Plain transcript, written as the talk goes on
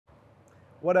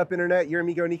What up, Internet? Your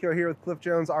amigo Nico here with Cliff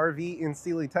Jones RV in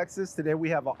Sealy, Texas. Today we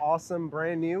have an awesome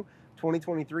brand new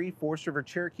 2023 Forest River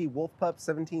Cherokee Wolf Pup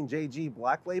 17JG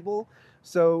Black Label.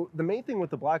 So the main thing with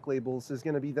the black labels is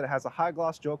going to be that it has a high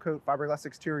gloss gel coat fiberglass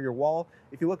exterior wall.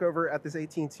 If you look over at this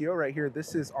 18TO right here,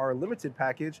 this is our limited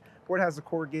package where it has a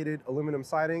corrugated aluminum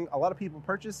siding. A lot of people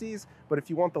purchase these, but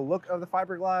if you want the look of the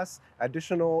fiberglass,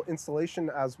 additional insulation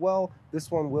as well,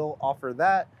 this one will offer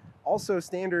that. Also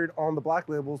standard on the black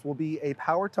labels will be a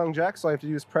power tongue jack, so all you have to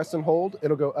do is press and hold.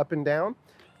 It'll go up and down.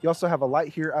 You also have a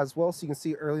light here as well, so you can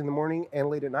see early in the morning and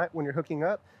late at night when you're hooking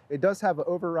up. It does have an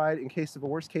override in case of a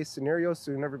worst case scenario, so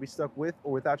you'll never be stuck with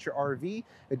or without your RV.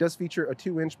 It does feature a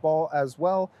 2-inch ball as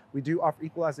well. We do offer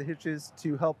equalizer hitches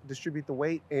to help distribute the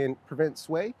weight and prevent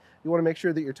sway. You want to make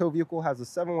sure that your tow vehicle has a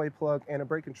 7-way plug and a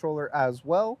brake controller as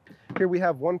well. Here we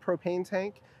have one propane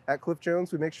tank. At Cliff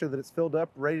Jones, we make sure that it's filled up,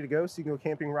 ready to go, so you can go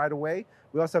camping right away.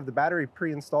 We also have the battery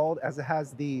pre-installed as it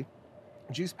has the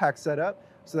juice pack set up,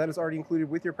 so that is already included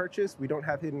with your purchase. We don't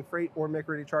have hidden freight or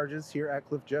make-ready charges here at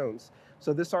Cliff Jones.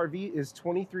 So this RV is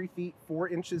 23 feet 4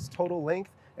 inches total length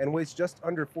and weighs just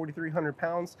under 4,300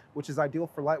 pounds, which is ideal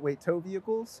for lightweight tow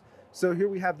vehicles. So here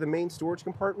we have the main storage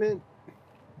compartment.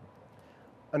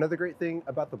 Another great thing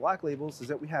about the black labels is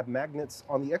that we have magnets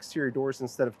on the exterior doors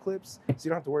instead of clips, so you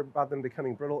don't have to worry about them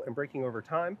becoming brittle and breaking over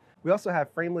time. We also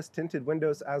have frameless tinted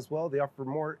windows as well. They offer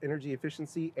more energy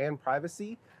efficiency and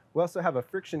privacy. We also have a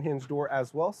friction hinge door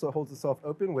as well, so it holds itself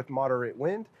open with moderate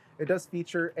wind. It does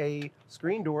feature a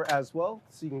screen door as well,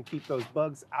 so you can keep those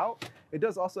bugs out. It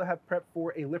does also have prep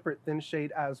for a Lippert thin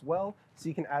shade as well, so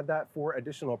you can add that for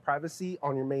additional privacy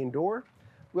on your main door.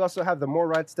 We also have the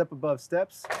MORryde step above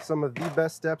steps, some of the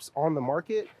best steps on the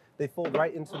market. They fold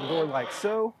right into the door like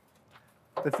so.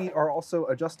 The feet are also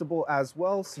adjustable as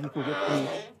well, so you can get the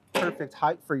perfect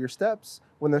height for your steps.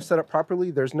 When they're set up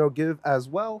properly, there's no give as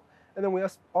well. And then we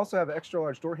also have an extra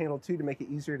large door handle too to make it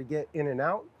easier to get in and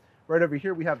out. Right over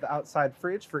here, we have the outside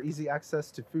fridge for easy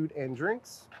access to food and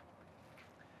drinks.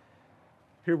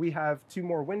 Here we have 2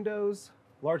 more windows,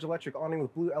 large electric awning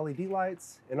with blue LED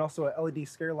lights, and also a LED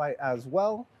scare light as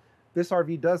well. This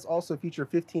RV does also feature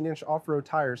 15-inch off-road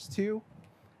tires too,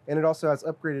 and it also has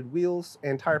upgraded wheels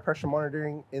and tire pressure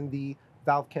monitoring in the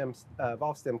valve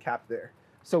stem cap there.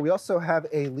 So we also have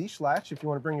a leash latch if you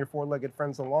want to bring your 4-legged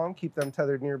friends along, keep them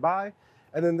tethered nearby.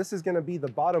 And then this is going to be the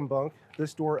bottom bunk.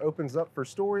 This door opens up for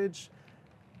storage,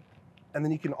 and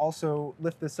then you can also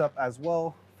lift this up as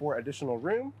well for additional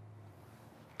room.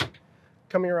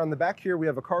 Coming around the back here, we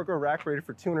have a cargo rack rated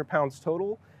for 200 pounds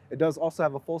total. It does also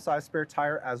have a full-size spare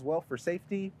tire as well for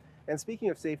safety. And speaking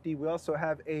of safety, we also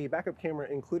have a backup camera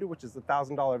included, which is a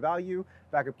 $1,000 value.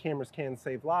 Backup cameras can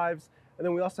save lives. And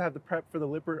then we also have the prep for the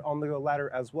Lippert on-the-go ladder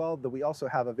as well that we also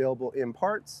have available in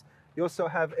parts. You also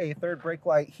have a third brake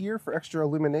light here for extra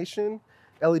illumination.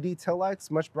 LED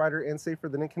taillights, much brighter and safer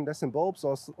than incandescent bulbs,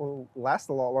 also will last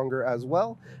a lot longer as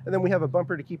well. And then we have a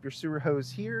bumper to keep your sewer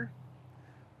hose here.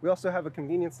 We also have a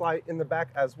convenience light in the back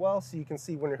as well, so you can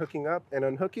see when you're hooking up and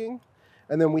unhooking.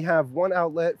 And then we have one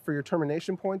outlet for your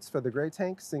termination points for the gray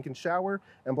tank, sink and shower,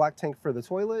 and black tank for the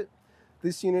toilet.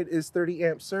 This unit is 30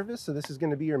 amp service, so this is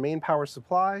going to be your main power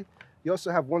supply. You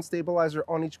also have one stabilizer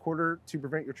on each quarter to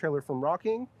prevent your trailer from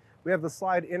rocking. We have the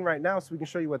slide in right now, so we can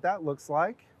show you what that looks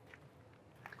like.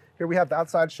 Here we have the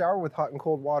outside shower with hot and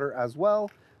cold water as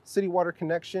well. City water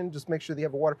connection, just make sure that you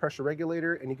have a water pressure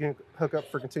regulator and you can hook up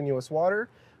for continuous water.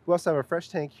 We also have a fresh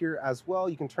tank here as well.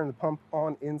 You can turn the pump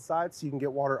on inside so you can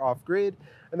get water off grid.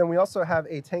 And then we also have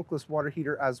a tankless water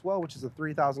heater as well, which is a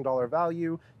 $3,000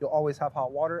 value. You'll always have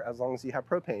hot water as long as you have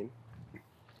propane.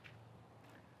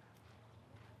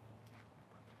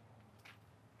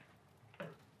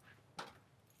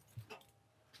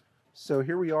 So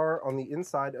here we are on the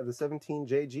inside of the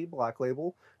 17JG Black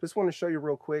Label. Just want to show you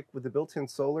real quick with the built-in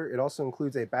solar, it also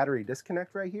includes a battery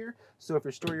disconnect right here. So if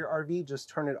you store your RV, just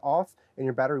turn it off and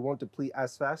your battery won't deplete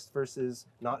as fast versus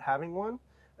not having one.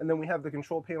 And then we have the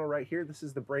control panel right here. This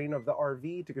is the brain of the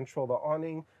RV to control the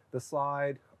awning, the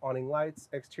slide, awning lights,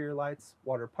 exterior lights,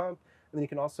 water pump. And then you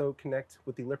can also connect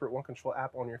with the Lippert One Control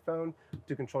app on your phone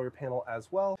to control your panel as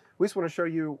well. We just want to show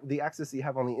you the access that you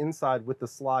have on the inside with the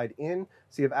slide in.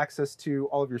 So you have access to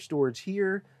all of your storage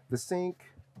here, the sink,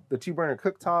 the 2-burner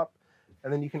cooktop,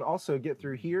 and then you can also get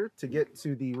through here to get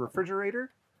to the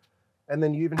refrigerator. And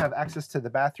then you even have access to the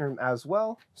bathroom as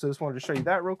well. So just wanted to show you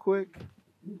that real quick.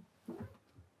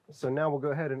 So now we'll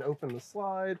go ahead and open the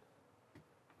slide.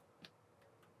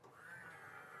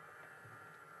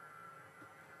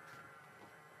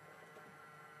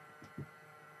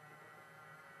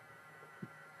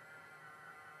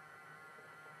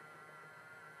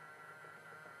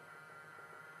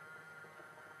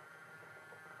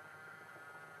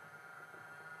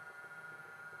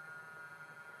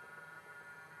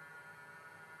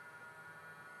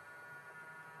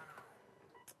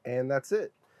 And that's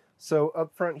it. So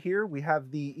up front here, we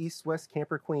have the East-West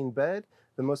Camper Queen bed,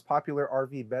 the most popular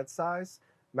RV bed size.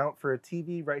 Mount for a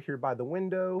TV right here by the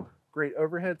window. Great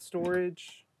overhead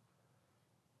storage.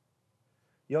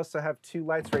 You also have two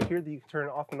lights right here that you can turn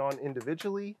off and on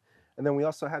individually. And then we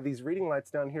also have these reading lights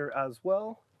down here as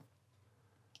well.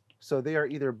 So they are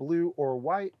either blue or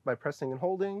white by pressing and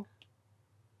holding.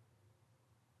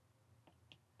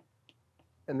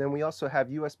 And then we also have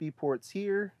USB ports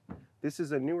here. This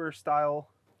is a newer style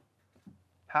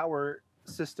power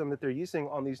system that they're using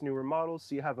on these newer models.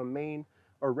 So you have a main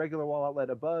or regular wall outlet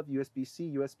above,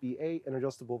 USB-C, USB-A, and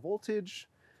adjustable voltage.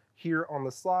 Here on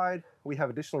the slide, we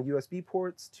have additional USB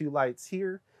ports, two lights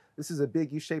here. This is a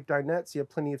big U-shaped dinette, so you have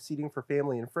plenty of seating for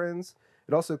family and friends.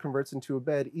 It also converts into a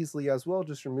bed easily as well.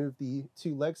 Just remove the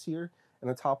two legs here, and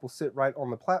the top will sit right on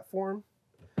the platform.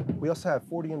 We also have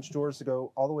 40-inch doors to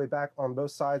go all the way back on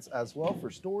both sides as well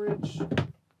for storage.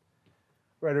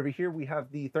 Right over here, we have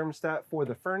the thermostat for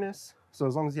the furnace. So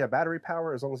as long as you have battery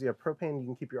power, as long as you have propane, you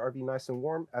can keep your RV nice and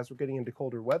warm as we're getting into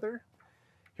colder weather.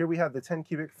 Here we have the 10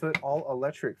 cubic foot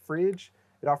all-electric fridge.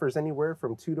 It offers anywhere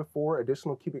from 2 to 4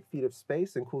 additional cubic feet of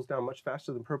space and cools down much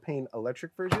faster than propane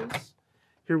electric fridges.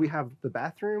 Here we have the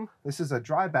bathroom. This is a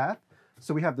dry bath,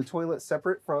 so we have the toilet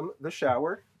separate from the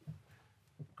shower.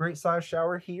 Great size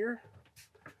shower here.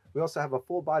 We also have a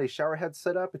full body shower head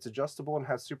set up. It's adjustable and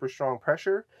has super strong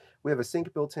pressure. We have a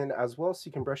sink built in as well, so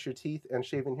you can brush your teeth and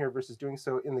shave in here versus doing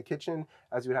so in the kitchen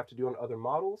as you would have to do on other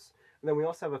models. And then we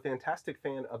also have a fantastic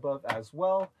fan above as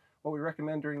well. What we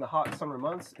recommend during the hot summer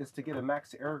months is to get a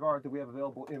max air guard that we have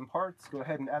available in parts. Go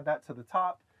ahead and add that to the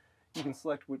top. You can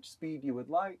select which speed you would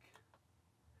like.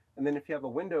 And then if you have a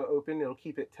window open, it'll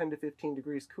keep it 10 to 15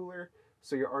 degrees cooler,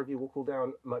 so your RV will cool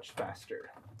down much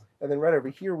faster. And then right over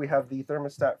here, we have the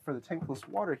thermostat for the tankless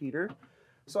water heater.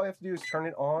 So all you have to do is turn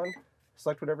it on,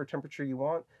 select whatever temperature you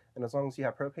want, and as long as you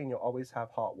have propane, you'll always have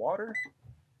hot water.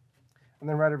 And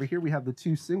then right over here, we have the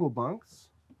two single bunks.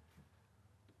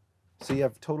 So you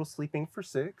have total sleeping for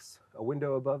 6, a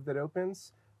window above that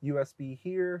opens, USB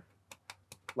here,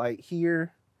 light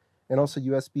here, and also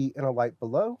USB and a light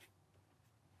below.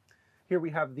 Here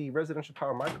we have the residential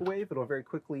power microwave. It'll very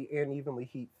quickly and evenly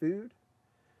heat food.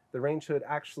 The range hood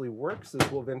actually works. This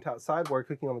will vent outside while you're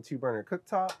cooking on the 2-burner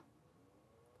cooktop.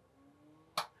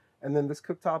 And then this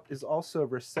cooktop is also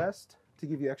recessed to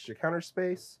give you extra counter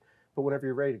space. But whenever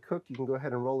you're ready to cook, you can go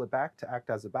ahead and roll it back to act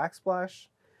as a backsplash.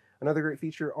 Another great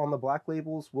feature on the black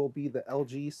labels will be the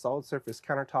LG solid surface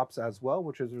countertops as well,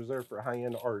 which is reserved for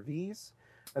high-end RVs.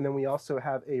 And then we also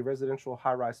have a residential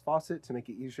high-rise faucet to make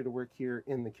it easier to work here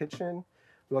in the kitchen.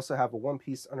 We also have a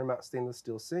one-piece undermount stainless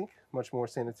steel sink, much more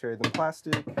sanitary than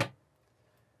plastic.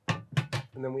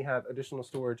 And then we have additional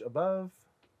storage above.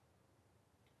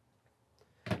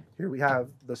 Here we have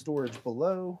the storage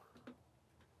below.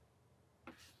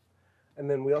 And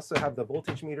then we also have the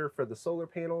voltage meter for the solar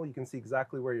panel. You can see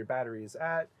exactly where your battery is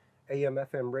at.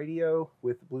 AM/FM radio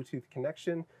with Bluetooth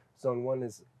connection. Zone 1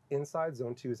 is inside,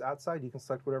 Zone 2 is outside. You can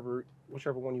select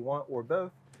whichever one you want or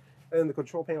both. And the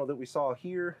control panel that we saw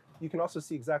here, you can also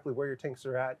see exactly where your tanks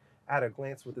are at a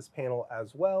glance with this panel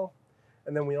as well.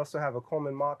 And then we also have a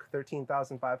Coleman Mach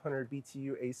 13,500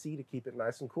 BTU AC to keep it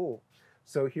nice and cool.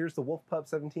 So here's the Pup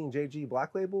 17JG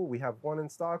Black Label. We have one in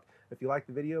stock. If you like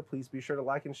the video, please be sure to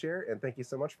like and share, and thank you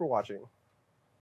so much for watching.